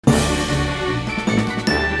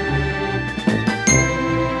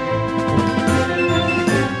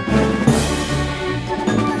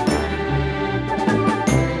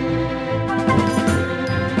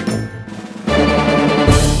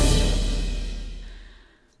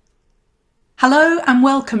Hello and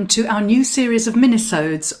welcome to our new series of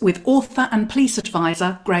Minisodes with author and police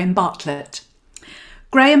advisor Graham Bartlett.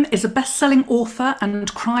 Graham is a best-selling author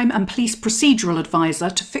and crime and police procedural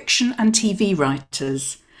advisor to fiction and TV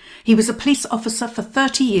writers. He was a police officer for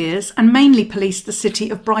 30 years and mainly policed the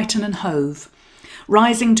city of Brighton and Hove,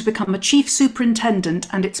 rising to become a chief superintendent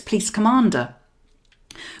and its police commander.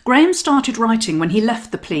 Graham started writing when he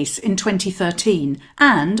left the police in 2013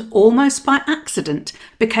 and, almost by accident,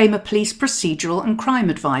 became a police procedural and crime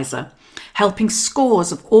advisor, helping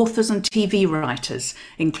scores of authors and TV writers,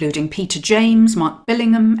 including Peter James, Mark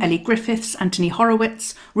Billingham, Ellie Griffiths, Anthony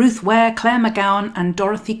Horowitz, Ruth Ware, Claire McGowan and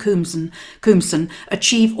Dorothy Coomson,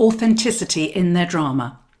 achieve authenticity in their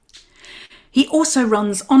drama. He also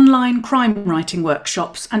runs online crime writing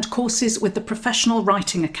workshops and courses with the Professional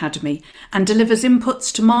Writing Academy and delivers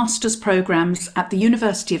inputs to master's programmes at the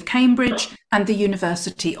University of Cambridge and the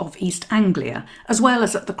University of East Anglia, as well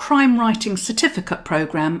as at the Crime Writing Certificate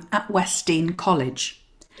programme at Westdean College.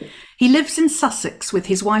 He lives in Sussex with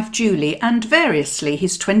his wife Julie and, variously,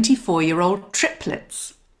 his 24-year-old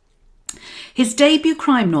triplets. His debut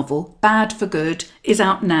crime novel, Bad for Good, is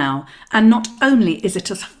out now, and not only is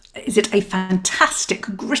it a fantastic,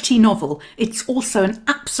 gritty novel, it's also an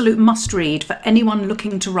absolute must-read for anyone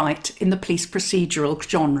looking to write in the police procedural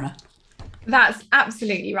genre. That's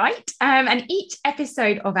absolutely right. And each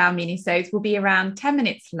episode of our minisodes will be around 10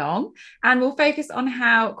 minutes long and will focus on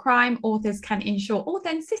how crime authors can ensure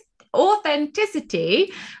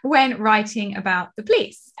authenticity when writing about the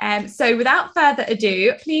police. So without further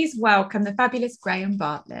ado, please welcome the fabulous Graham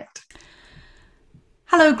Bartlett.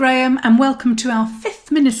 Hello Graham and welcome to our 5th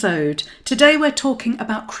minisode. Today we're talking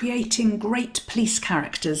about creating great police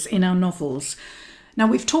characters in our novels. Now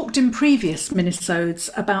we've talked in previous minisodes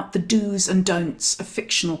about the do's and don'ts of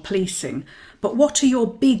fictional policing, but what are your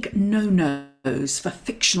big no-nos for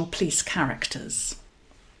fictional police characters?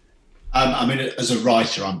 As a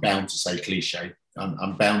writer, I'm bound to say cliche.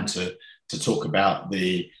 I'm bound to talk about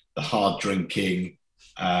the hard drinking,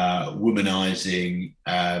 womanising,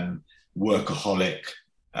 workaholic,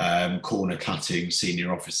 corner cutting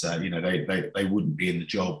senior officer. They wouldn't be in the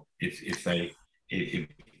job if they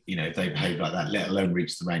behave like that, let alone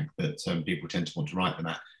reach the rank that people tend to want to write them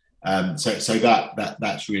at. So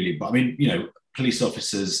that's really. But police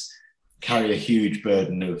officers carry a huge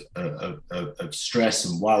burden of stress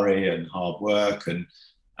and worry and hard work, and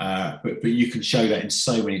but you can show that in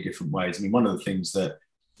so many different ways. One of the things that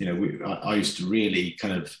I used to really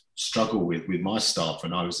kind of struggle with my staff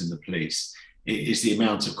when I was in the police is the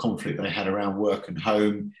amount of conflict they had around work and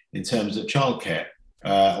home in terms of childcare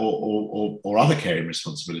or other caring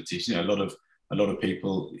responsibilities. A lot of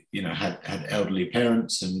people had elderly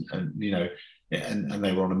parents and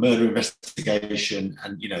they were on a murder investigation,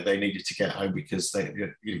 and they needed to get home because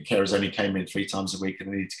carers only came in 3 times a week and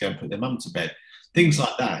they needed to go and put their mum to bed. Things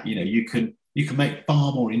like that. You can make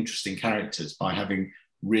far more interesting characters by having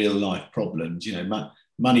real life problems.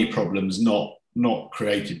 Money problems not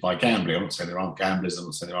created by gambling. I'm not saying there aren't gamblers, I'm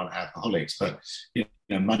not saying there aren't alcoholics, but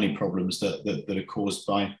money problems that are caused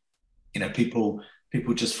by people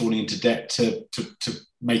just falling into debt to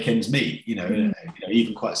make ends meet.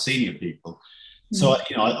 Even quite senior people. So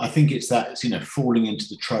I think it's falling into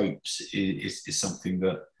the tropes is something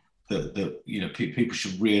that people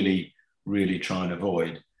should really try and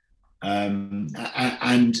avoid. And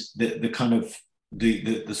the kind of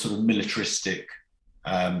the sort of militaristic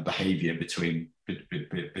behaviour between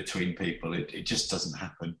people, it just doesn't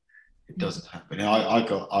happen. It doesn't happen. I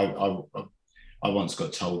once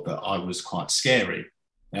got told that I was quite scary,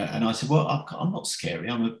 and I said, "Well, I'm not scary.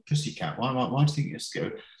 I'm a pussycat. Why do you think you're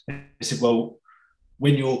scary?" They said, "Well,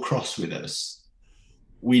 when you're cross with us,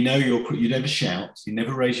 we know you never shout, you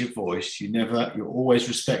never raise your voice, you're always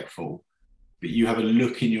respectful, but you have a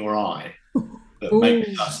look in your eye that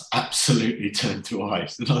makes us absolutely turn to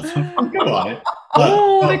ice." And I thought, "Go on."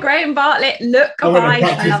 The Graham Bartlett look of ice.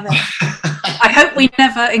 I love it. I hope we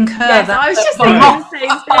never incur that. I was just thinking the same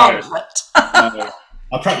thing.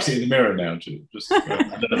 I practice it in the mirror now. I don't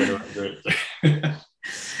know how to do it.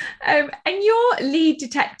 And your lead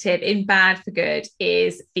detective in Bad for Good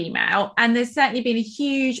is female, and there's certainly been a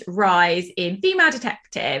huge rise in female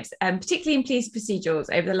detectives, particularly in police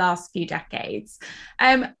procedurals over the last few decades.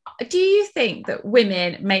 Do you think that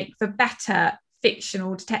women make for better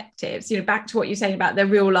fictional detectives? Back to what you're saying about their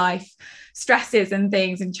real life stresses and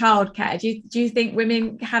things and childcare. Do you think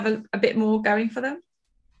women have a bit more going for them?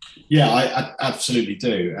 Yeah, I absolutely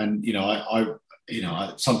do. And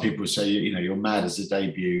some people say you're mad as a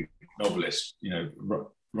debut novelist,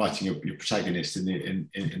 writing your protagonist in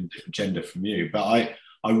different gender from you. But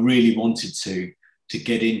I really wanted to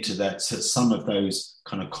get into that, so some of those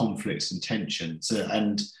kind of conflicts and tensions.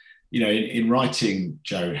 And in writing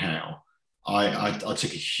Joe Howe, I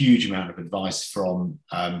took a huge amount of advice from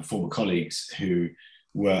former colleagues who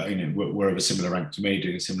were of a similar rank to me,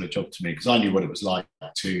 doing a similar job to me, because I knew what it was like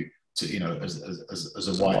to as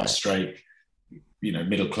a white, straight,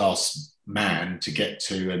 middle class man, to get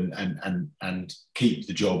to and keep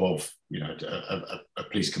the job of a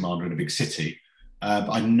police commander in a big city.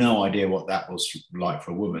 I had no idea what that was like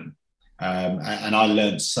for a woman, and I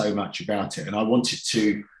learned so much about it, and I wanted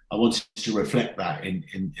to reflect that in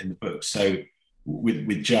the book. So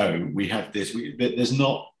with Joe, we have this. There's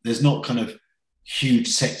not kind of huge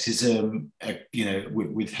sexism,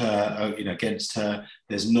 with her, against her.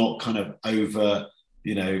 There's not kind of over,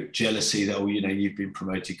 jealousy that, you've been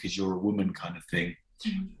promoted because you're a woman kind of thing.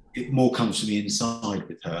 Mm-hmm. It more comes from the inside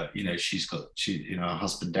with her. Her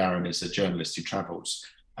husband Darren is a journalist who travels,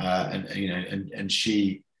 and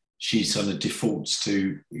she sort of defaults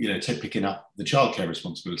to picking up the childcare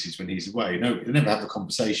responsibilities when he's away. They never have a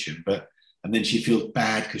conversation, and then she feels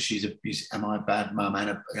bad because am I a bad mum?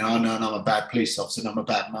 And I'm a bad police officer, and I'm a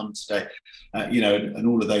bad mum today, and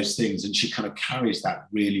all of those things. And she kind of carries that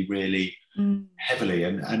really, really heavily,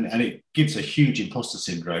 and it gives a huge imposter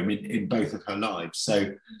syndrome in both of her lives.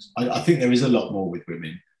 So I think there is a lot more with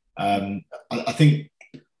women. I think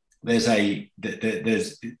there's a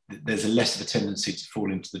less of a tendency to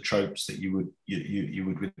fall into the tropes that you would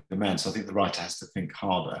with the man. So I think the writer has to think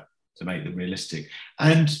harder to make them realistic.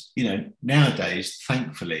 And nowadays,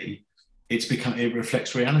 thankfully, it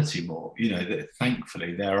reflects reality more. That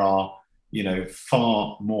thankfully there are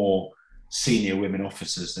far more senior women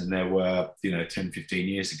officers than there were 10, 15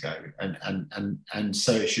 years ago, and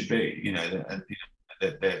so it should be.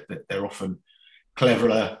 They're often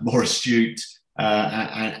cleverer, more astute,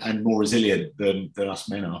 and more resilient than us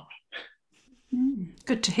men are.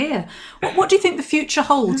 Good to hear. What do you think the future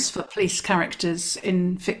holds for police characters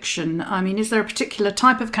in fiction? I mean, is there a particular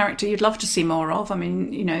type of character you'd love to see more of? I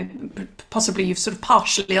mean, possibly you've sort of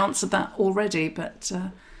partially answered that already, but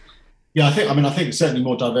yeah, I think certainly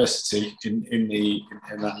more diversity in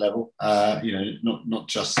that level. Not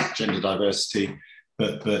just gender diversity,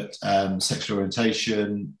 but sexual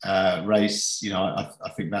orientation, race. I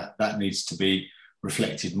think that needs to be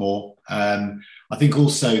reflected more. I think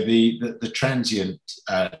also the transient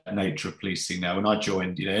nature of policing now. When I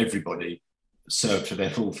joined, everybody served for their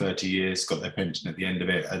full 30 years, got their pension at the end of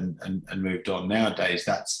it, and moved on. Nowadays,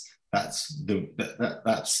 that's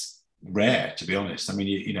rare, to be honest. I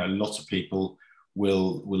mean, a lot of people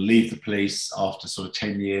will leave the police after sort of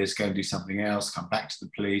 10 years, go and do something else, come back to the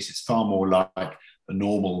police. It's far more like a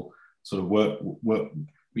normal sort of work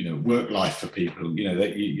life for people.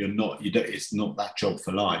 That it's not that job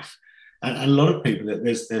for life. And a lot of people,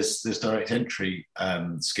 there's direct entry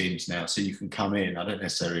schemes now, so you can come in. I don't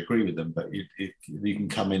necessarily agree with them, but you can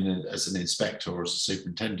come in as an inspector or as a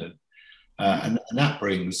superintendent, and that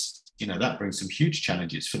brings some huge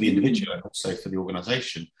challenges for the individual and also for the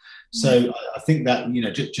organisation. So I think that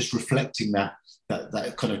just reflecting that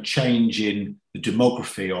kind of change in the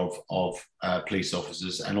demography of police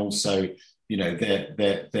officers, and also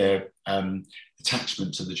their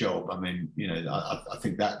attachment to the job. I mean, I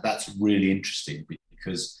think that's really interesting,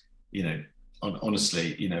 because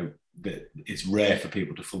honestly, it's rare for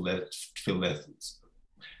people to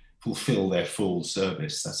fulfill their full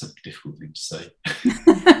service. That's a difficult thing to say.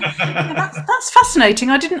 That's fascinating.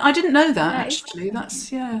 I didn't know that, actually. That's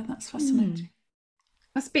fascinating.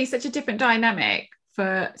 Must be such a different dynamic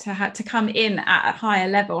to come in at a higher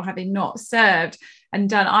level, having not served and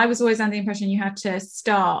done. I was always under the impression you had to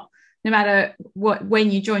start, no matter when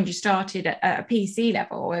you joined, you started at a PC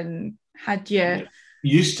level, and had your...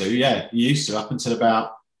 You used to up until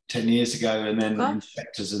about 10 years ago, and then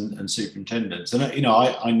inspectors and superintendents. And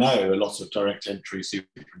I know a lot of direct entry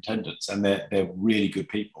superintendents, and they're really good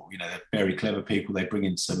people. They're very clever people. They bring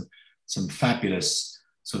in some fabulous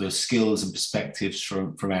sort of skills and perspectives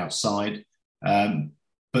from outside.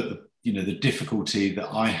 But the difficulty that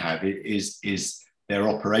I have is their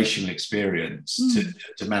operational experience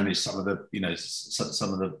to manage some of the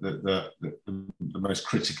most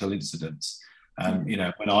critical incidents.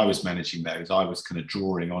 When I was managing those, I was kind of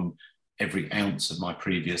drawing on every ounce of my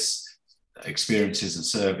previous experiences and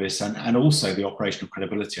service, and also the operational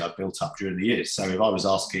credibility I built up during the years. So if I was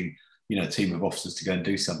asking, a team of officers to go and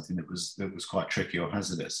do something that was quite tricky or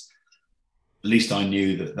hazardous, at least I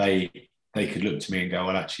knew that they could look to me and go,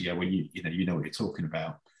 well, actually, yeah, well, you know what you're talking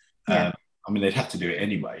about. I mean, they'd have to do it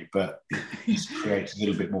anyway, but it just creates a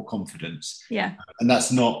little bit more confidence. Yeah. And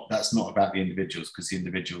that's not about the individuals, because the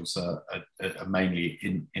individuals are mainly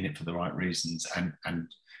in it for the right reasons and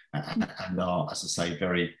are, as I say,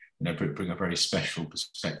 very, bring a very special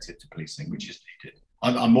perspective to policing, which is needed.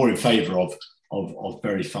 I'm more in favour of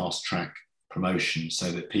very fast track promotion,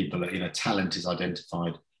 so that people are, talent is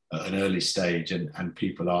identified at an early stage, and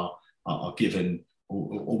people are given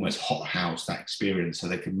almost hothouse that experience, so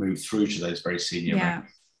they can move through to those very senior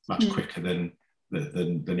ranks much quicker than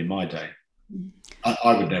in my day.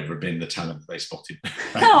 I would never have been the talent that they spotted.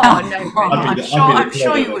 Oh no! I'm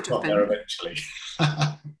sure you would have been there eventually.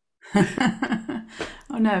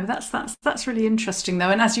 Oh no, that's really interesting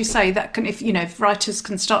though, and as you say, that can, if writers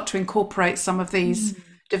can start to incorporate some of these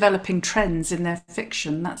developing trends in their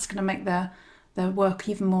fiction, that's going to make their work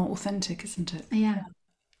even more authentic, isn't it? Yeah.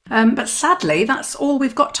 But sadly, that's all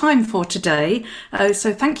we've got time for today.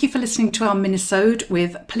 So thank you for listening to our Minisode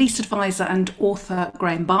with police advisor and author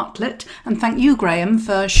Graham Bartlett. And thank you, Graham,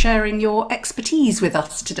 for sharing your expertise with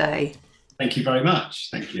us today. Thank you very much.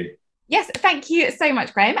 Thank you. Yes, thank you so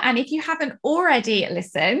much, Graham. And if you haven't already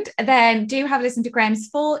listened, then do have a listen to Graham's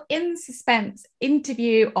full In Suspense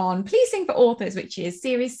interview on policing for authors, which is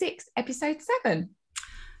Series 6, Episode 7.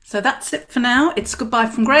 So that's it for now. It's goodbye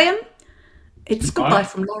from Graham. It's goodbye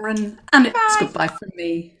from Lauren, and it's goodbye from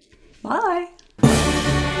me. Bye.